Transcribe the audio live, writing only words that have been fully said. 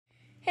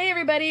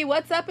everybody,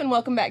 what's up and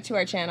welcome back to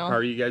our channel. How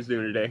are you guys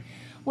doing today?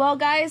 Well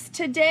guys,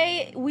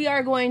 today we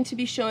are going to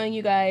be showing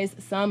you guys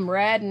some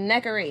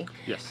redneckery.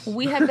 Yes.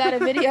 We have got a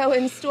video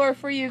in store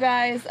for you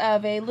guys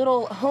of a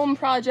little home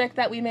project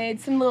that we made,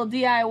 some little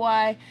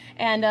DIY,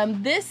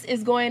 and this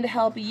is going to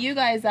help you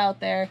guys out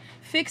there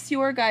fix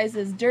your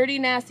guys' dirty,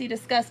 nasty,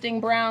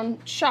 disgusting brown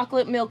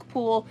chocolate milk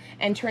pool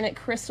and turn it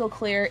crystal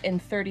clear in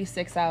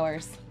 36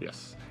 hours.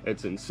 Yes,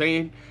 it's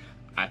insane.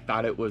 I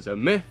thought it was a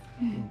myth,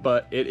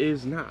 but it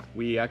is not.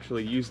 We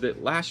actually used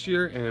it last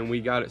year and we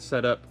got it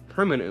set up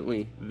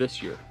permanently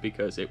this year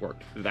because it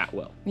worked that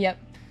well. Yep.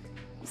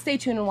 Stay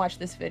tuned and watch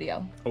this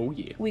video. Oh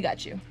yeah. We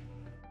got you.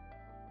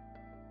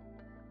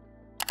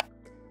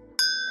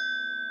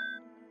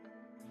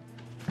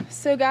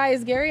 So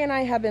guys, Gary and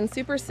I have been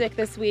super sick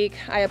this week.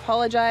 I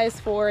apologize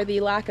for the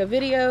lack of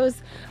videos,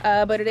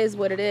 but it is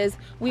what it is.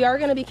 We are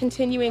going to be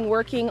continuing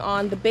working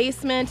on the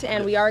basement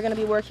and we are going to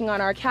be working on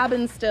our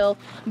cabin still.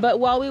 But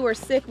while we were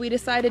sick, we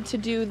decided to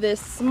do this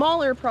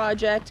smaller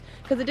project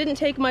because it didn't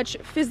take much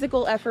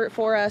physical effort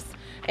for us.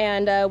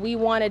 And we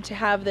wanted to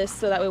have this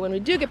so that way when we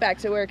do get back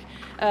to work,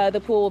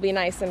 the pool will be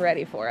nice and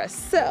ready for us.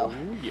 So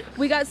yes.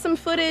 We got some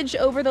footage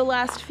over the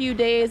last few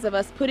days of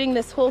us putting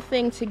this whole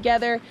thing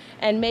together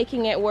and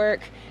making it work.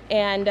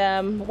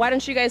 And why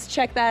don't you guys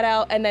check that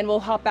out and then we'll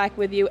hop back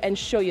with you and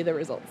show you the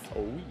results.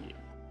 Oh yeah.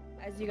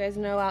 As you guys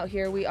know, out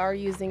here we are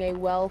using a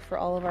well for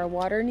all of our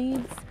water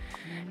needs.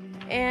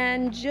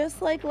 And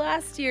just like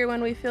last year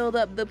when we filled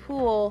up the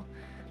pool,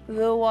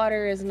 the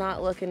water is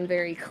not looking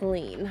very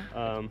clean.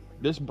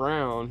 This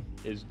brown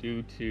is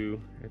due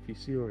to, if you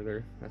see over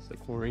there, that's the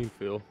chlorine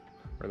fill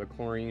or the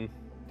chlorine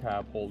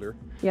tab holder.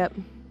 Yep.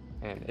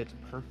 And it's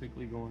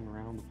perfectly going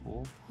around the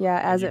pool. Yeah,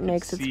 as it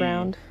makes its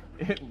round.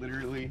 It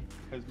literally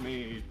has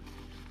made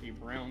a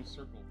brown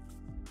circle.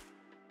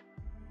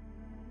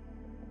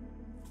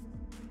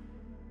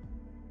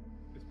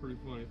 It's pretty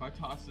funny. If I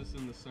toss this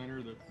in the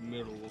center, the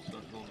middle will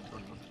start going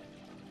brown.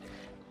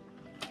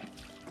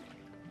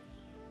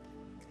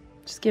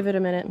 Just give it a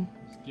minute.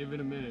 Just give it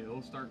a minute,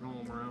 it'll start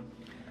going brown.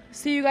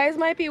 So you guys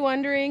might be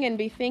wondering and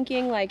be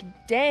thinking like,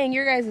 dang,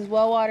 your guys'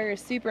 well water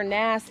is super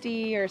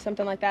nasty or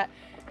something like that.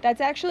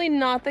 That's actually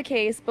not the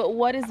case, but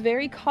what is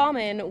very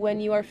common when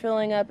you are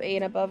filling up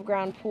an above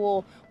ground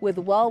pool with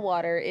well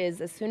water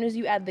is as soon as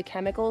you add the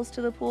chemicals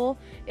to the pool,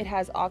 it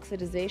has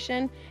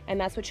oxidization,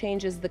 and that's what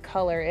changes the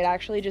color. It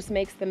actually just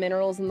makes the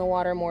minerals in the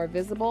water more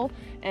visible,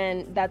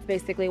 and that's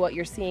basically what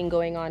you're seeing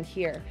going on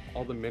here.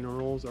 All the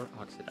minerals are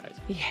oxidized.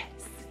 Yes.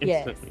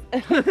 Instantly.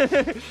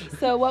 Yes.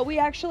 So what we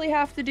actually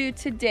have to do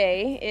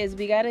today is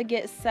we got to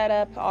get set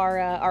up our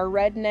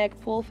Redneck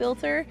pool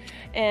filter,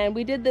 and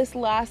we did this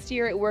last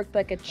year. It worked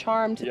like a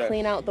charm to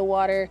clean out the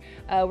water.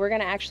 We're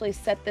going to actually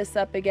set this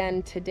up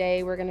again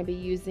today. We're going to be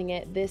using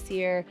it this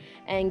year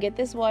and get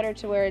this water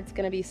to where it's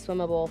going to be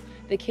swimmable.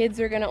 The kids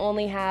are going to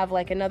only have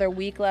like another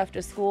week left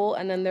of school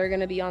and then they're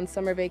going to be on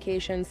summer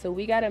vacation, so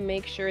we got to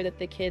make sure that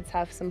the kids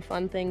have some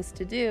fun things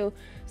to do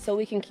so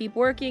we can keep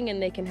working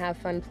and they can have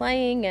fun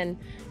playing and,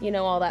 you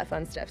know, all that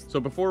fun stuff. So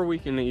before we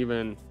can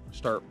even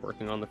start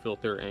working on the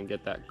filter and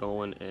get that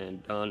going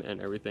and done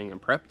and everything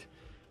and prepped,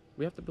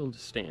 we have to build a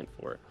stand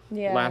for it.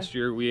 Yeah. Last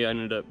year we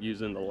ended up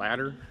using the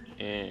ladder,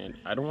 and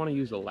I don't want to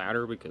use the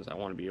ladder because I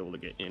want to be able to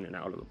get in and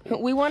out of the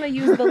pool. We want to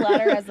use the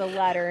ladder as a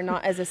ladder,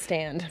 not as a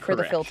stand for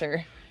the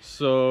filter.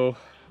 So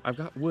I've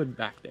got wood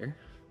back there,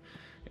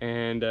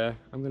 and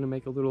I'm gonna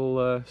make a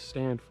little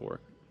stand for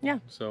it. Yeah.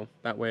 So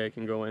that way I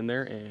can go in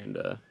there and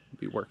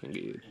be working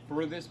good.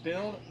 For this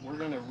build, we're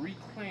gonna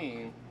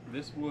reclaim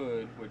this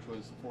wood, which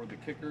was for the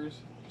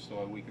kickers,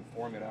 so we could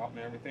form it out and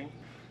everything.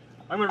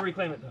 I'm gonna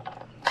reclaim it though.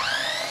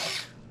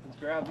 Let's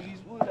grab these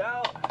wood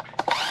out.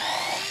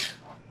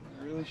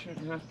 I really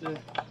shouldn't have to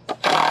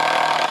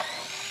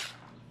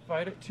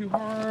fight it too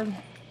hard,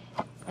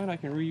 and I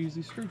can reuse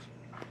these screws.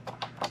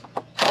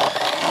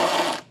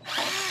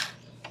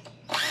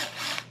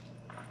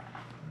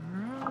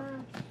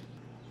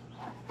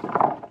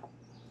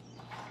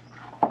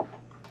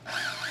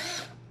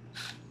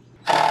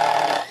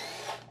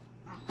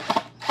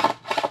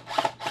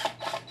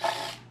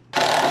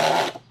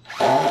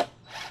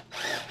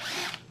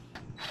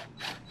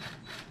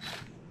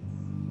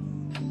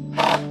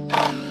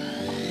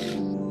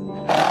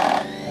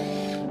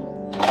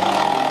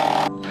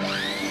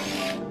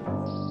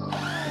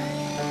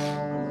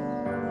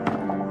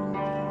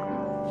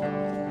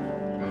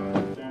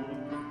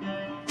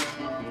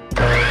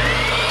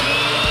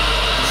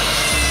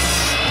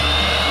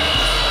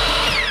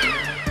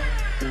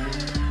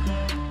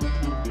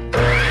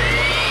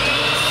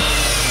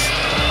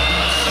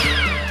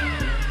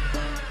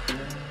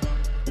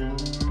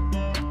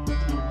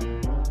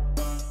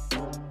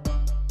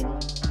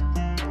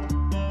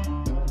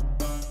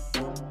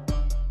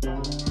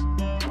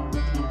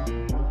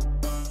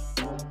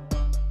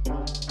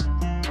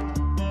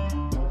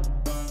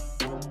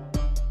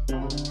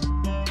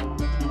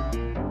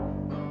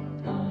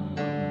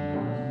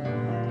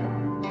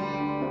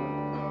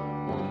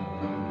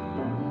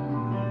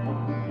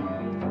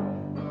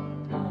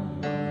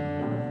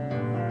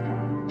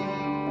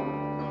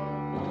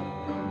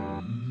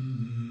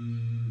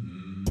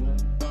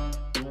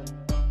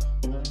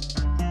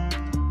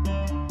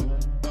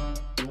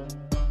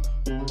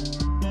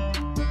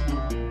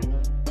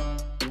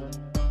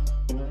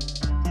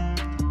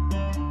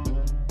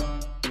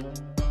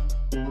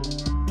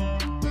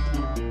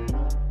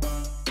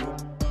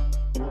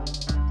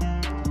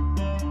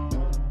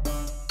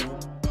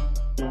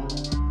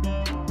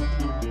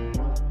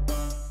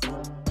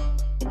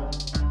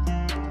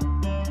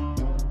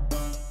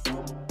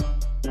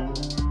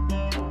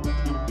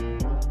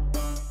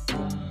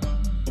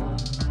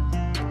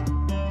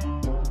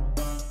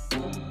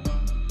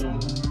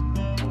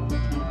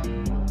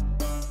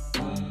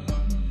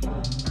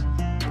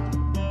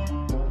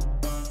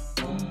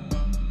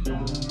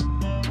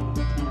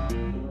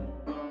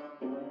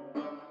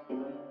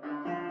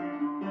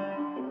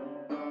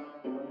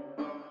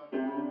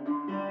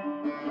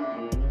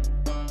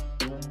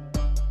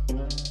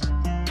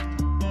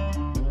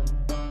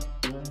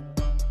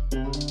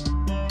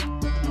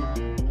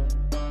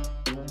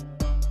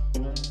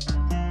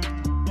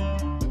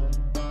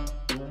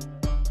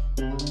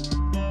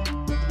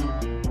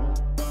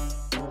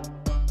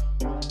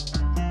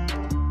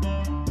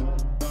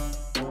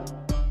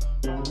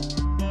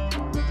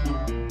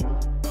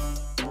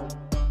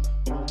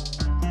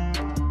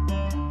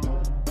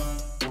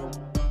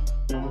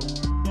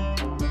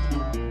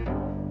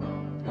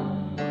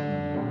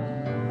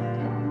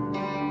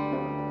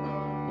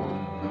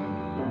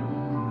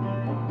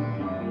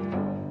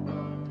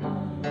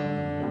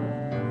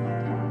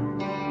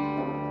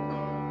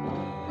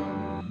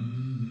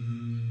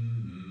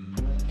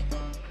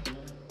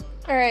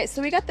 All right,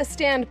 so we got the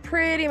stand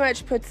pretty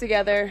much put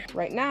together.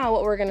 Right now,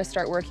 what we're gonna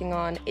start working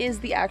on is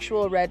the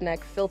actual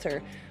Redneck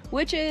filter,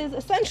 which is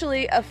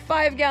essentially a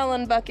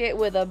 5-gallon bucket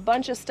with a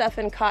bunch of stuff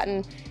in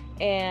cotton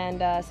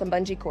and some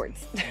bungee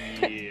cords.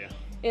 Yeah.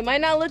 It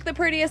might not look the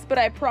prettiest, but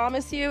I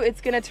promise you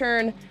it's gonna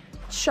turn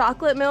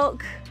chocolate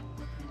milk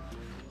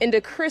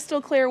into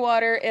crystal clear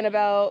water in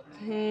about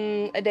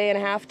a day and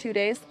a half, 2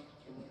 days.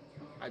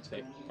 I'd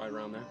say right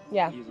around there.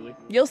 Yeah. Easily.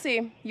 You'll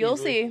see. You'll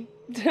Easily.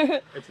 see.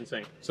 It's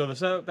insane. So the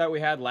setup that we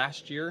had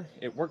last year,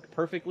 it worked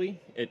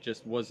perfectly. It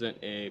just wasn't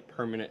a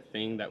permanent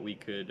thing that we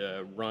could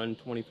run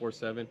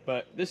 24/7.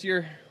 But this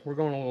year, we're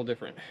going a little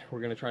different. We're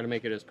going to try to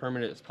make it as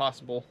permanent as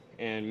possible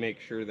and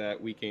make sure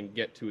that we can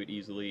get to it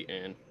easily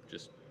and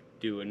just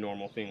do a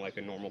normal thing like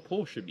a normal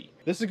pool should be.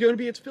 This is going to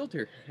be its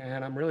filter,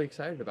 and I'm really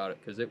excited about it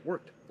because it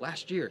worked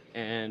last year,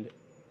 and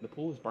the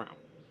pool is brown.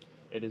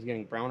 It is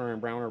getting browner and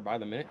browner by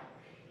the minute,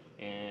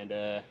 and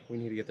we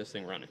need to get this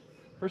thing running.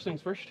 First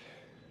things first,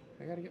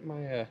 I gotta get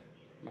my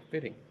my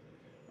fitting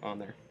on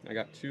there. I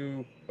got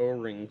 2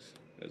 O-rings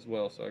as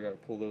well, so I gotta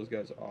pull those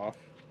guys off.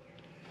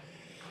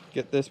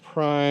 Get this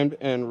primed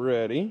and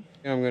ready.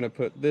 I'm gonna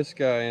put this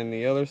guy in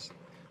the other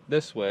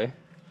this way,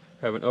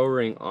 have an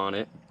O-ring on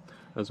it,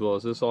 as well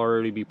as this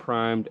already be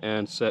primed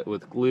and set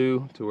with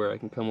glue to where I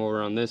can come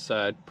over on this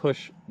side,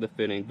 push the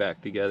fitting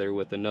back together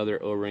with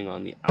another O-ring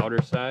on the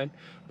outer side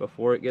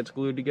before it gets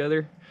glued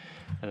together.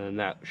 And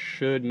that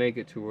should make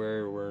it to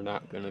where we're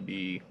not going to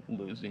be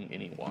losing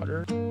any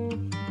water.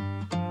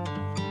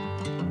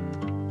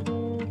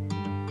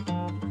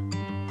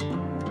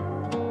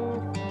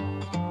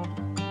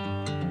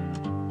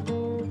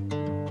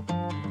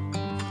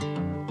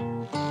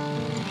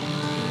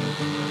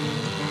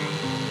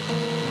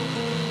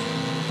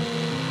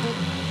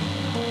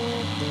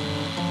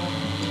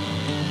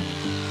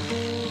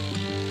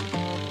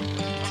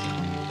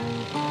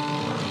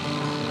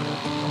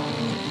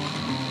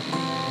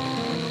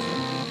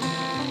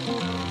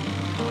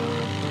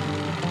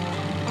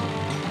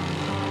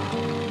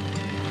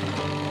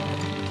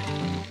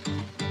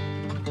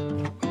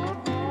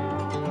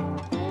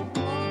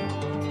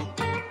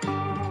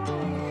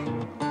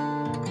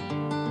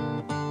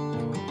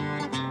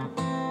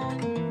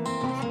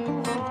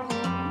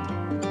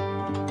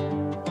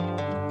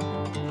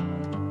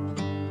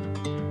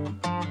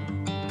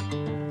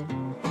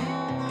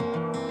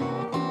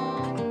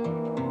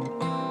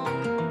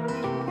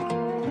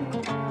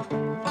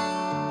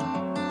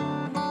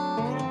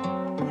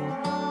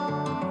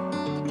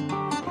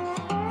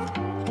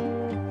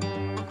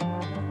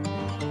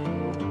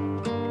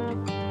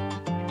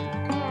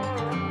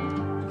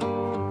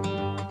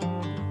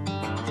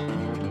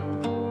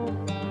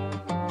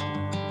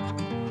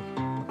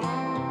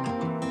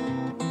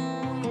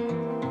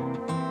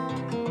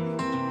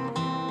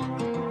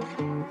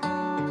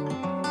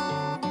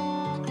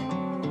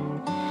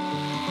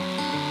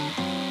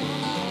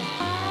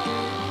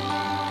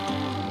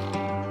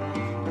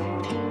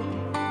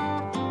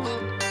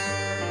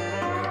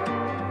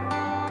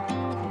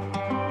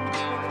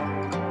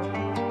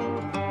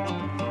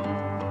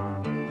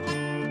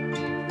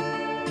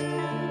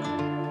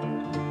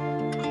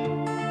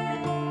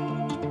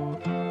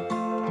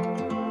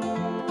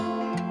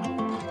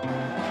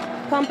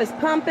 Pump is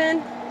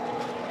pumping,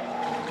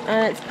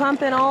 and it's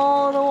pumping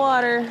all the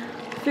water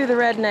through the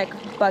Redneck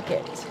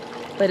bucket.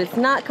 But it's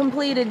not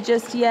completed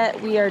just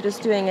yet. We are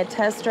just doing a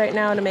test right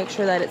now to make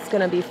sure that it's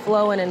gonna be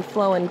flowing and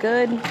flowing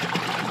good.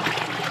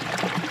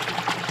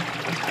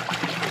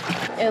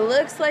 It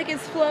looks like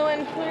it's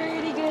flowing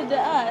pretty good to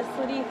us.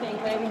 What do you think,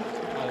 baby?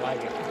 I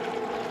like it.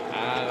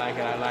 I like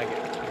it. I like it.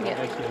 Yeah. It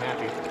makes me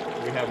happy.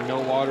 We have no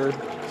water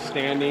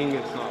standing.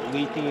 It's not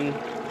leaking.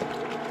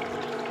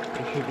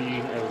 It should be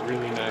a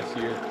really nice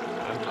year.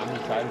 I'm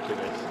excited for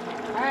this.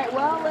 All right,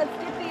 well, let's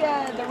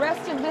get the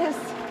rest of this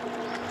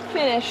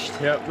finished.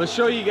 Yep, let's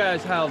show you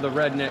guys how the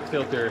Redneck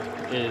filter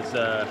is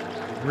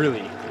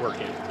really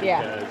working.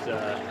 Yeah. Because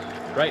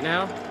right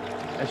now,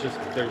 it's just,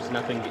 there's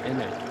nothing in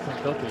there.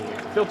 It's not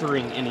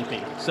filtering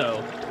anything.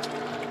 So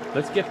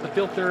let's get the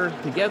filter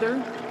together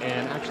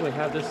and actually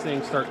have this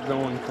thing start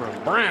going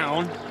from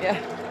brown to,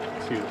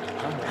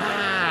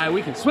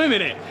 we can swim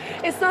in it.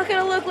 It's not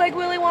gonna look like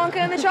Willy Wonka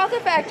and the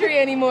Chocolate Factory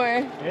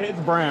anymore. It's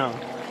brown.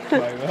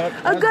 Like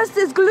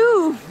Augustus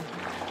glue.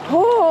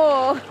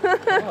 Oh.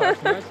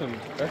 That's nice.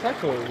 That's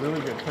actually a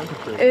really good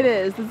temperature. It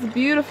is. It's a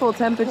beautiful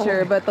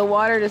temperature, but the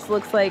water just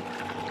looks like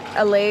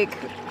a lake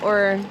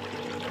or,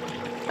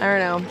 I don't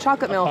know,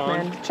 chocolate milk,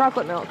 man.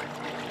 Chocolate milk.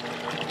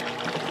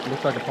 It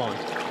looks like a pond.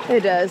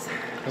 It does.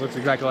 It looks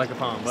exactly like a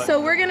pond. But so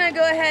we're gonna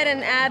go ahead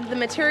and add the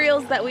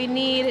materials that we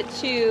need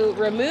to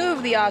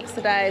remove the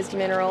oxidized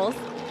minerals.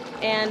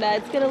 And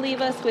it's gonna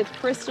leave us with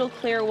crystal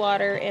clear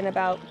water in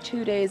about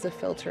 2 days of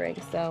filtering.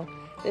 So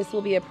this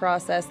will be a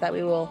process that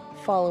we will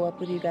follow up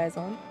with you guys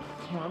on.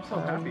 Oh, I'm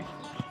so happy.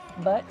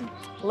 But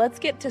let's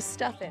get to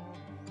stuffing.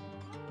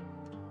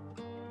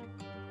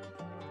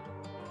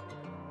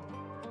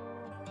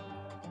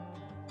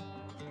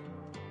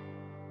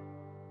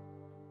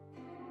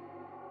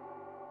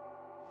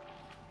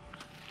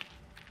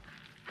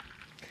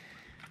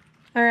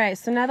 All right,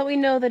 so now that we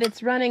know that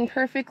it's running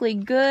perfectly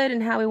good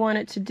and how we want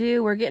it to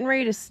do, we're getting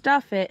ready to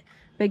stuff it,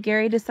 but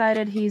Gary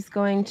decided he's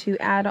going to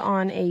add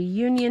on a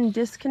union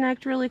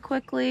disconnect really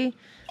quickly,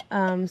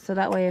 so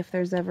that way if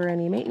there's ever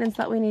any maintenance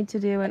that we need to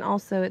do, and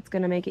also it's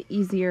going to make it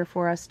easier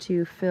for us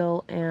to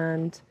fill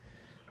and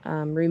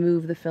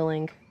remove the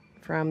filling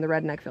from the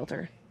Redneck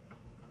filter.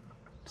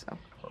 So.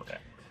 Okay.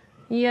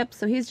 Yep,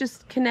 so he's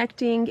just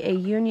connecting a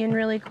union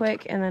really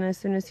quick, and then as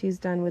soon as he's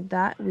done with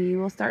that, we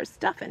will start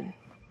stuffing.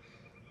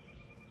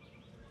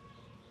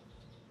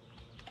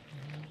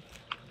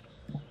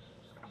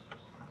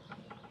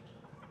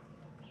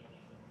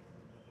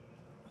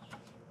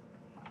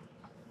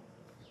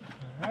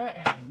 Alright,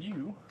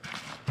 you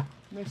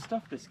may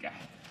stuff this guy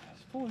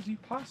as full as you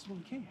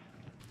possibly can.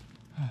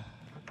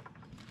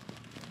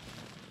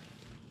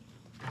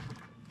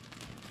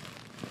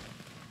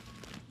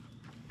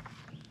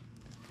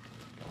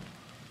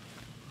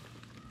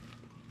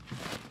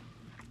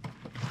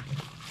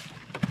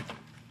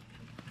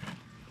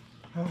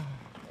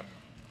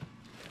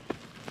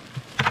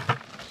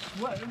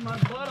 Sweating my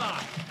butt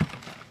off.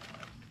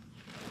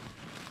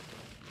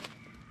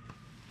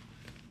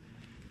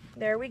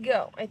 There we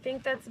go. I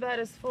think that's about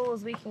as full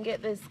as we can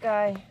get this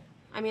guy.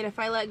 I mean, if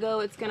I let go,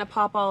 it's gonna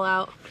pop all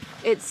out.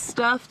 It's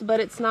stuffed, but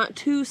it's not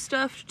too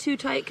stuffed too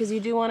tight because you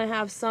do want to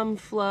have some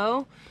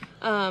flow.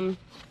 And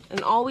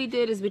all we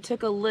did is we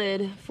took a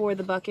lid for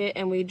the bucket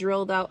and we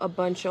drilled out a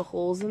bunch of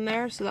holes in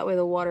there so that way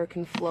the water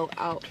can flow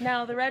out.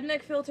 Now, the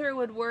Redneck filter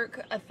would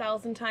work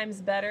 1,000 times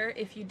better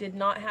if you did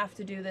not have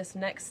to do this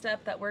next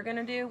step that we're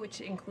gonna do, which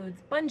includes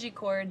bungee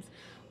cords.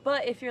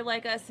 But if you're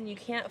like us and you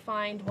can't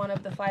find one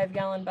of the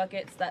 5-gallon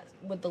buckets that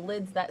with the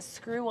lids that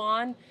screw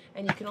on,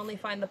 and you can only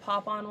find the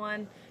pop-on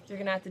one, you're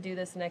gonna have to do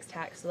this next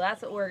hack. So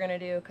that's what we're gonna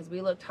do, because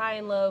we looked high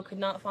and low, could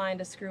not find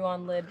a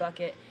screw-on lid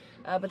bucket,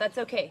 but that's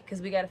okay,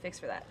 because we got a fix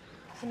for that.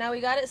 So now we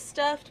got it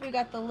stuffed, we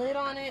got the lid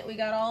on it, we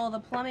got all the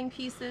plumbing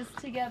pieces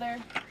together.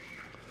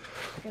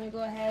 I'm gonna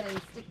go ahead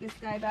and stick this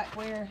guy back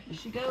where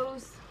she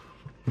goes.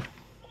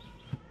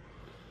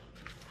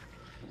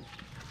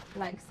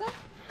 Like so.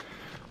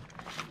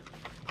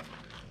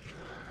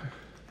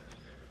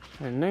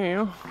 And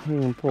now, I'm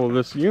going to pull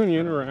this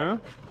union around.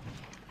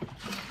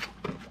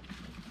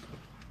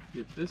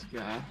 Get this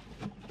guy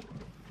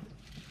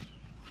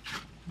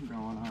going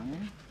on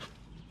here.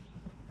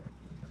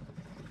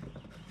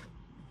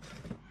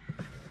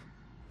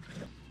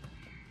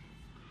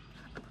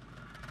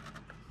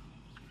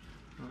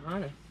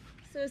 Alright.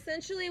 So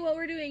essentially what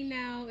we're doing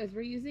now is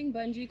we're using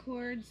bungee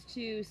cords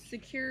to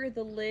secure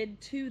the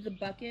lid to the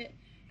bucket.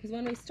 Because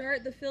when we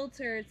start the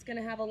filter, it's going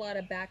to have a lot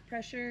of back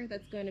pressure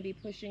that's going to be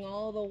pushing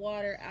all the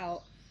water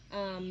out.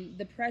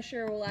 The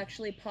pressure will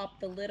actually pop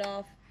the lid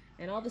off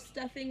and all the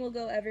stuffing will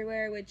go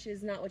everywhere, which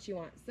is not what you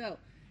want. So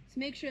to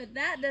make sure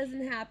that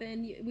doesn't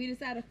happen, we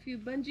just add a few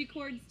bungee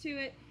cords to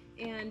it,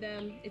 and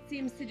it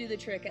seems to do the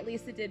trick. At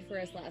least it did for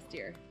us last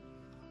year.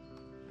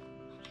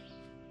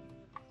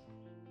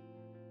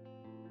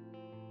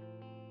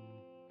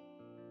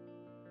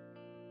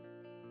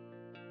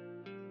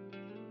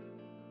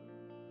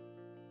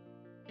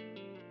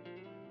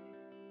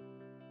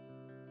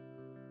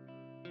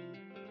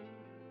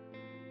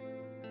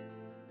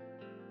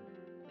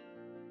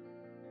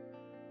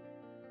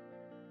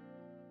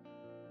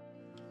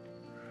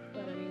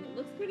 But I mean, it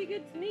looks pretty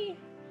good to me.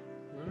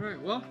 Alright,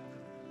 well,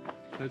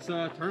 let's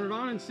turn it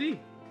on and see,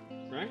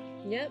 right?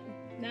 Yep,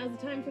 now's the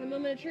time for the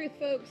moment of truth,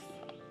 folks.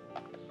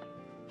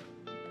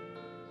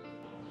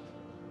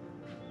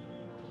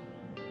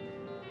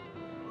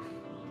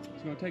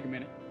 It's going to take a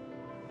minute.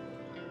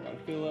 Got to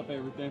fill up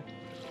everything.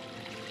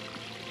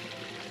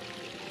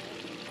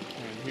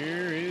 And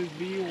here is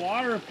the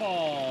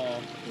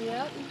waterfall.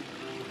 Yep.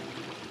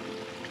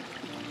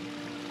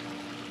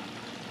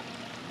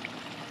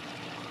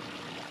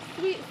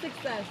 Sweet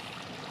success.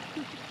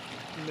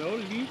 No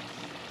leaks.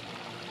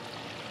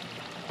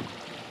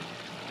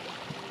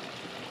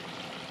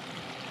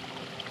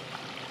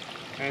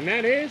 And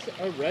that is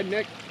a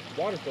Redneck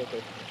water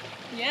filter.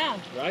 Yeah.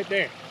 Right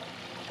there.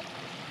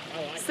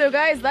 So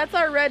guys, that's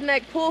our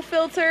Redneck pool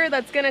filter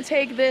that's gonna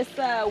take this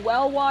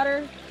well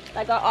water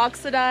that got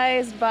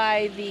oxidized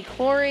by the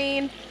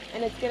chlorine,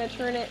 and it's gonna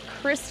turn it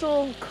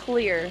crystal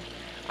clear.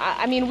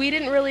 I mean, we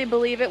didn't really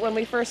believe it when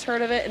we first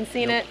heard of it and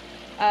seen it,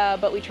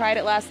 but we tried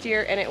it last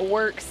year and it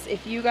works.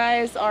 If you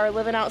guys are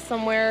living out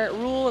somewhere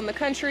rural in the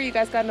country, you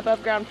guys got an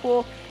above ground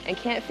pool and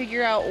can't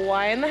figure out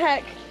why in the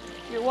heck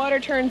your water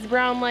turns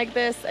brown like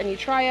this, and you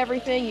try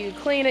everything, you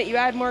clean it, you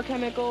add more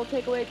chemical,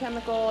 take away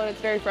chemical, and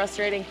it's very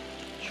frustrating,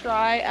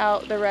 try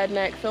out the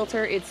Redneck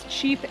filter. It's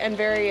cheap and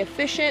very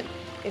efficient.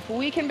 If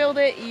we can build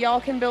it,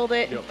 y'all can build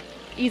it. Yep.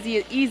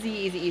 Easy, easy,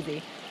 easy, easy.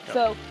 Yep.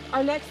 So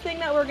our next thing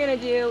that we're gonna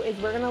do is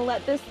we're gonna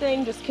let this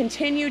thing just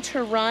continue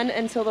to run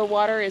until the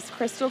water is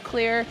crystal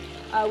clear.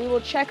 We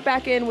will check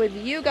back in with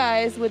you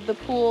guys with the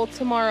pool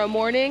tomorrow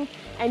morning,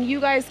 and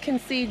you guys can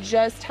see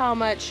just how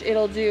much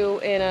it'll do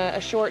in a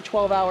short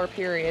 12-hour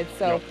period.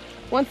 So Yep.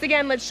 Once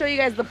again, let's show you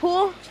guys the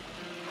pool.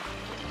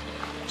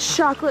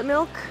 Chocolate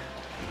milk.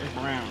 It's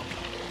brown.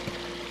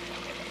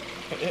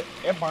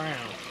 it brown.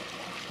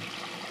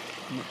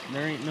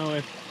 There ain't no,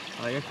 like,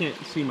 I can't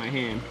see my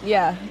hand.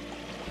 Yeah.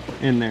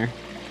 In there.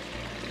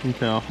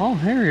 Until, oh,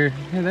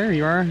 there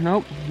you are.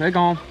 Nope, they're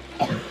gone.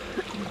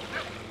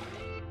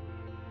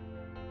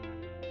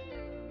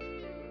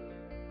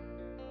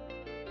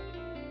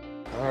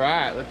 All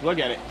right, let's look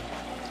at it.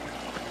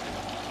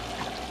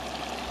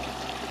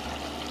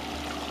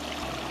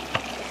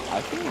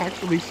 I can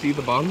actually see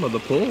the bottom of the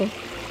pool.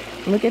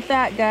 Look at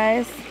that,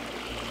 guys.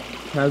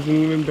 Hasn't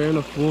even been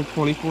a full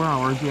 24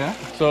 hours yet.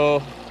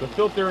 So the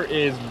filter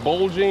is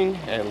bulging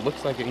and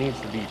looks like it needs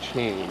to be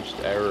changed,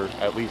 or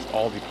at least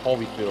all the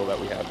polyfill that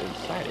we have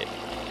inside it.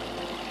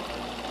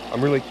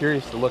 I'm really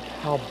curious to look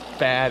how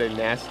bad and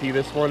nasty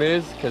this one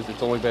is, because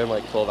it's only been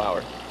like 12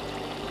 hours.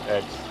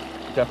 It's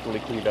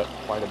definitely cleaned up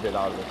quite a bit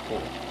out of this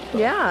pool. So,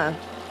 yeah.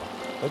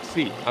 Let's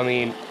see. I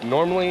mean,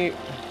 normally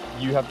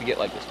you have to get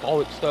like this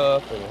solid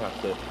stuff and you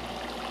have to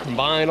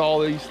combine all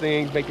these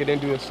things, make it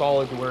into a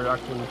solid to where it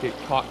actually will get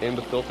caught in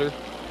the filter.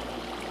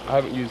 I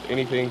haven't used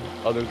anything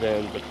other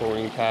than the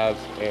chlorine tabs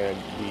and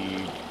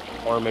the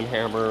Arm &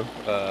 Hammer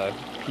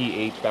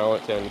pH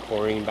balance and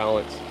chlorine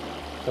balance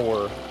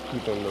for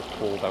keeping the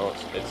pool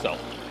balance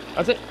itself.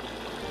 That's it.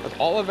 That's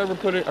all I've ever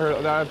put in, or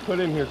that I've put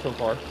in here so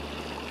far.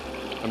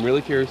 I'm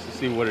really curious to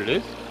see what it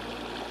is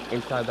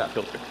inside that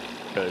filter,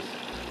 because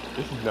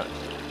this is nuts.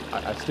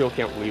 I still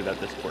can't believe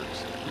that this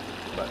works.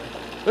 But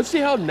let's see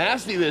how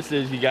nasty this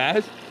is, you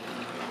guys.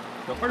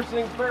 So first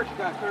things first, you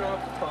gotta turn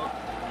off the pump.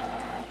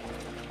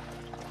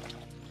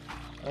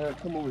 I gotta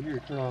come over here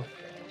and turn off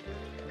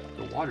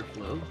the water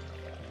flow.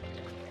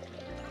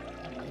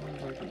 I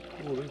don't know if I can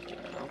pull this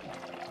out.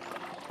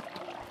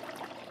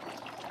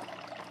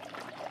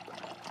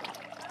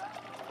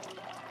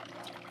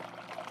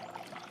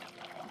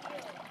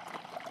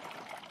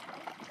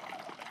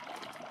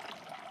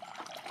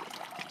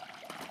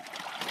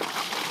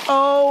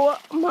 Oh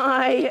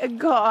my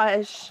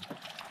gosh.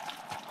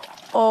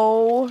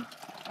 Oh.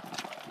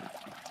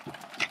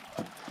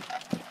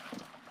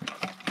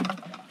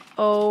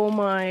 Oh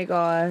my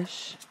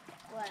gosh.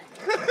 What?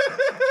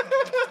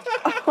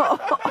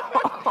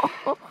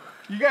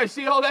 You guys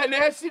see all that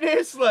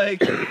nastiness?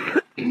 Like,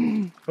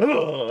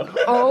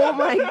 oh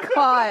my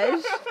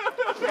gosh.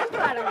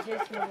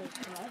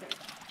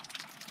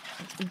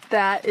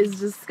 That is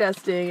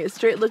disgusting. It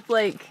straight looked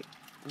like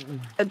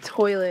a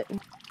toilet.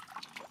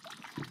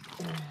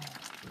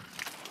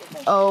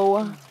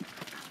 Oh.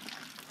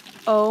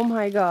 Oh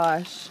my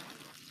gosh.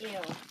 Ew.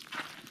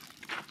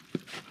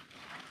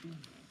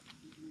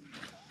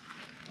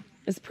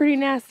 It's pretty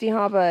nasty,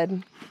 huh,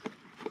 bud?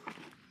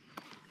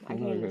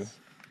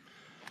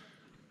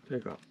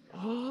 Take off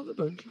all the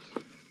bunches.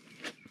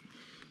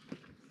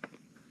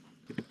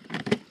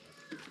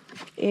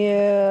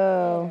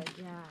 Ew.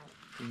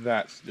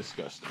 That's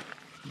disgusting.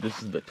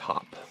 This is the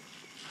top.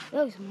 It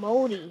looks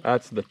moldy.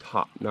 That's the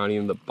top, not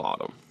even the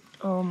bottom.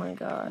 Oh my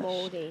gosh.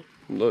 Moldy.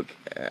 Look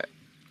at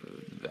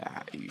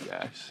that, you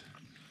guys.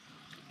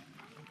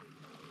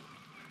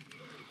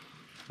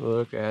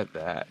 Look at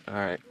that. All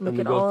right. Look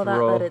at all of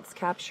that it's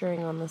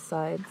capturing on the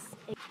sides.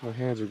 My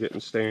hands are getting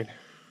stained.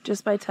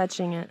 Just by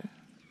touching it.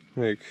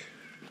 Like,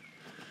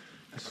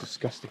 that's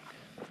disgusting.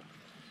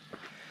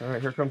 All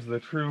right, here comes the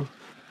true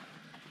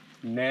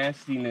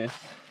nastiness.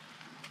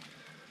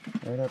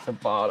 Right at the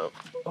bottom.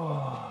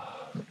 Oh,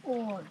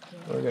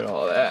 look at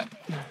all that.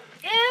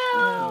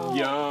 Ew!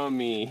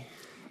 Yummy.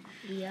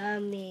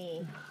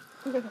 Yummy.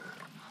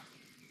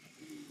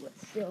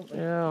 What's silver?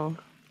 Ew.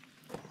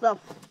 Look.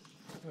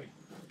 Wait.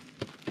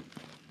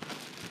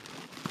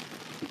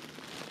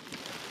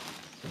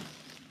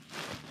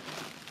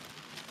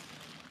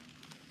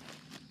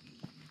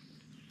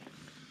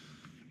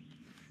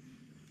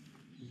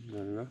 Is that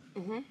enough?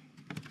 Mm-hmm.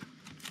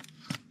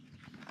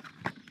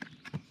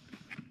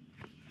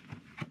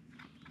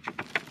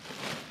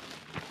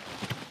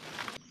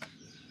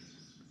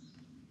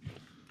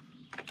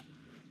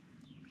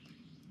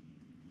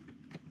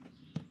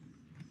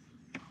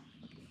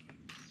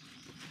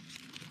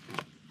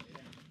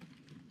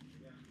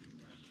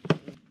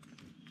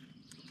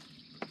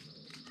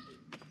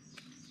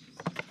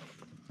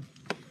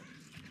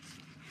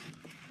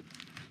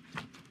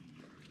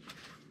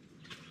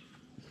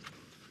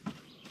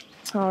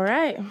 All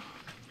right. I'm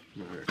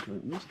gonna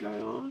turn this guy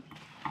on.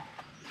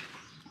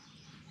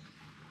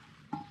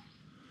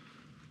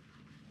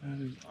 That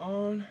is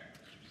on.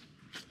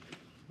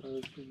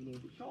 Let's turn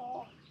it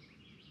off.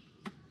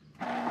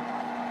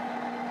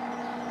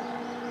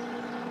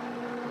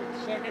 Wait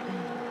a second.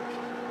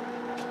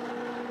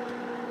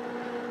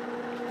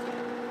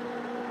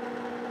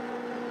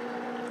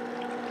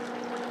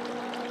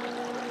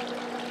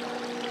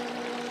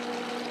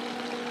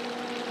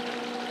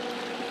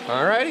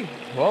 Alrighty,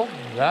 well,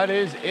 that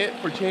is it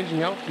for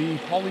changing out the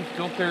poly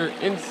filter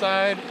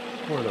inside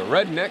for the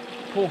Redneck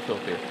pool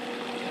filter.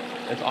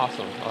 It's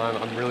awesome.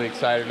 I'm really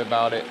excited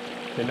about it.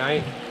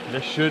 Tonight,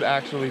 this should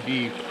actually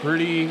be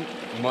pretty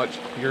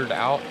much cleared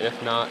out, if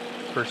not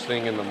first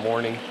thing in the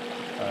morning.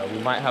 We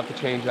might have to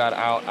change that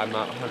out. I'm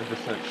not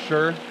 100%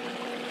 sure.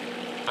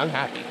 I'm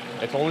happy.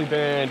 It's only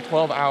been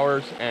 12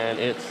 hours and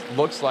it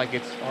looks like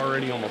it's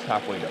already almost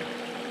halfway done.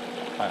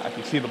 I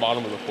can see the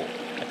bottom of the pool.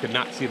 I could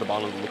not see the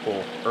bottom of the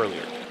pool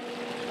earlier.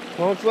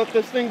 Well, let's let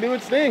this thing do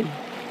its thing.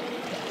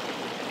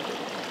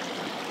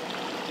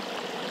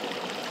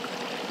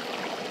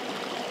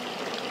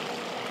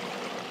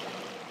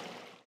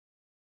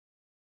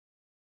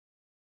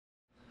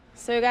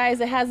 So guys,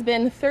 it has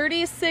been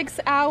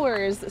 36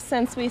 hours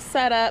since we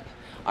set up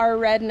our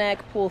Redneck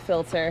pool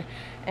filter.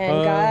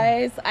 And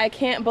guys, I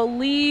can't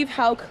believe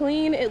how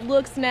clean it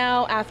looks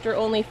now after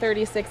only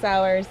 36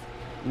 hours.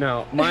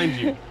 Now, mind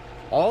you,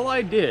 all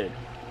I did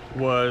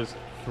was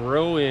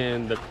throw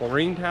in the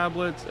chlorine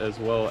tablets as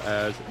well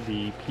as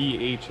the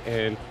pH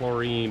and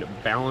chlorine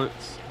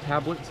balance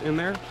tablets in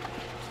there.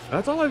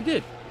 That's all I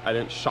did. I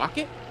didn't shock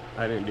it.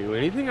 I didn't do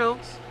anything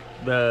else.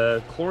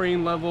 The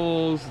chlorine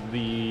levels,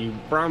 the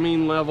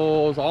bromine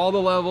levels, all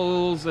the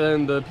levels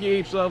and the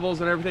pH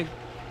levels and everything.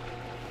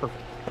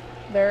 Perfect.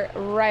 They're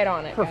right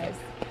on it, guys.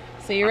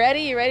 So you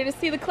ready? You ready to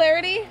see the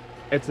clarity?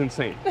 It's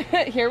insane.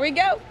 Here we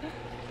go.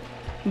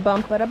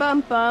 Bum ba da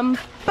bum bum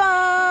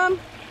bum.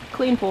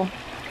 Clean pool.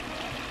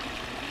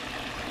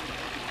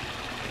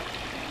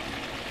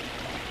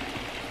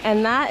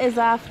 And that is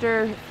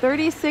after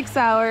 36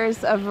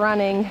 hours of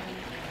running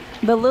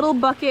the little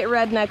bucket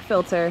Redneck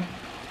filter.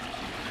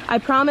 I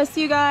promise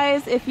you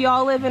guys, if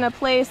y'all live in a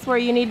place where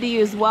you need to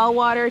use well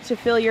water to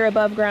fill your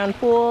above ground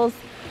pools,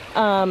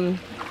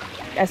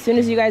 as soon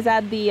as you guys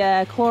add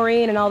the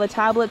chlorine and all the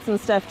tablets and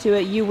stuff to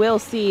it, you will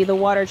see the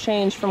water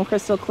change from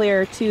crystal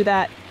clear to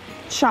that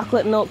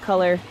chocolate milk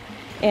color.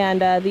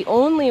 And the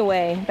only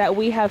way that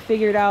we have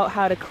figured out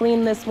how to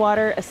clean this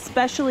water,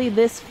 especially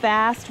this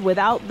fast,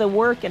 without the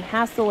work and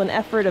hassle and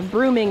effort of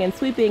brooming and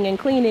sweeping and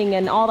cleaning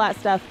and all that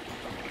stuff,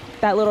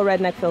 that little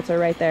Redneck filter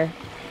right there.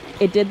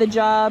 It did the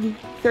job.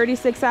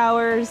 36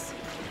 hours,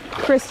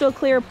 crystal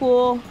clear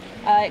pool.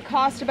 It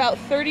cost about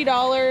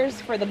 $30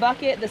 for the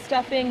bucket, the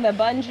stuffing, the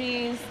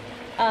bungees.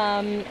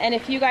 And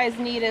if you guys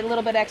need a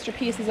little bit extra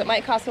pieces, it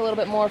might cost a little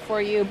bit more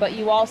for you, but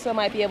you also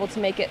might be able to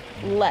make it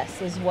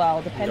less as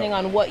well, depending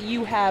on what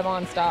you have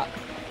on stock.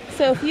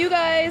 So if you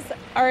guys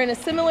are in a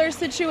similar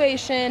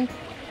situation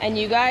and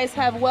you guys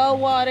have well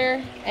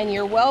water and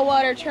your well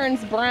water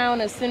turns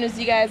brown as soon as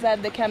you guys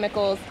add the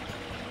chemicals,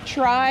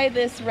 try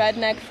this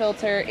Redneck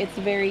filter. It's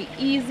very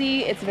easy,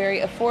 it's very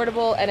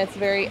affordable, and it's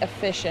very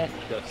efficient.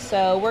 Yes.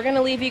 So we're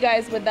gonna leave you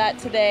guys with that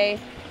today.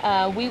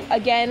 We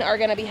again are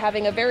gonna be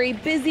having a very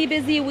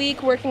busy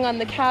week working on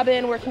the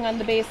cabin, working on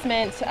the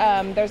basement.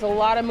 There's a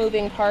lot of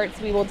moving parts.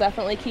 We will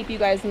definitely keep you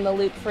guys in the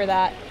loop for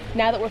that.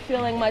 Now that we're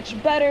feeling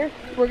much better,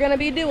 we're gonna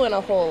be doing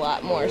a whole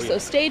lot more. So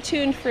stay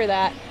tuned for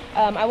that.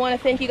 I want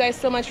to thank you guys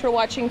so much for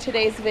watching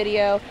today's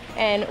video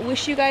and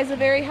wish you guys a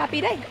very happy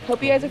day.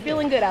 Hope you guys are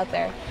feeling good out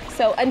there.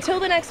 So until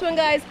the next one,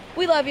 guys,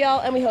 we love y'all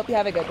and we hope you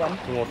have a good one.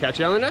 And we'll catch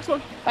you on the next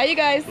one. Bye, you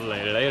guys.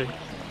 Later.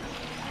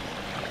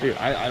 Dude,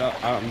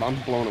 I'm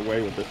blown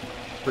away with this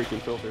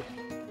freaking filter.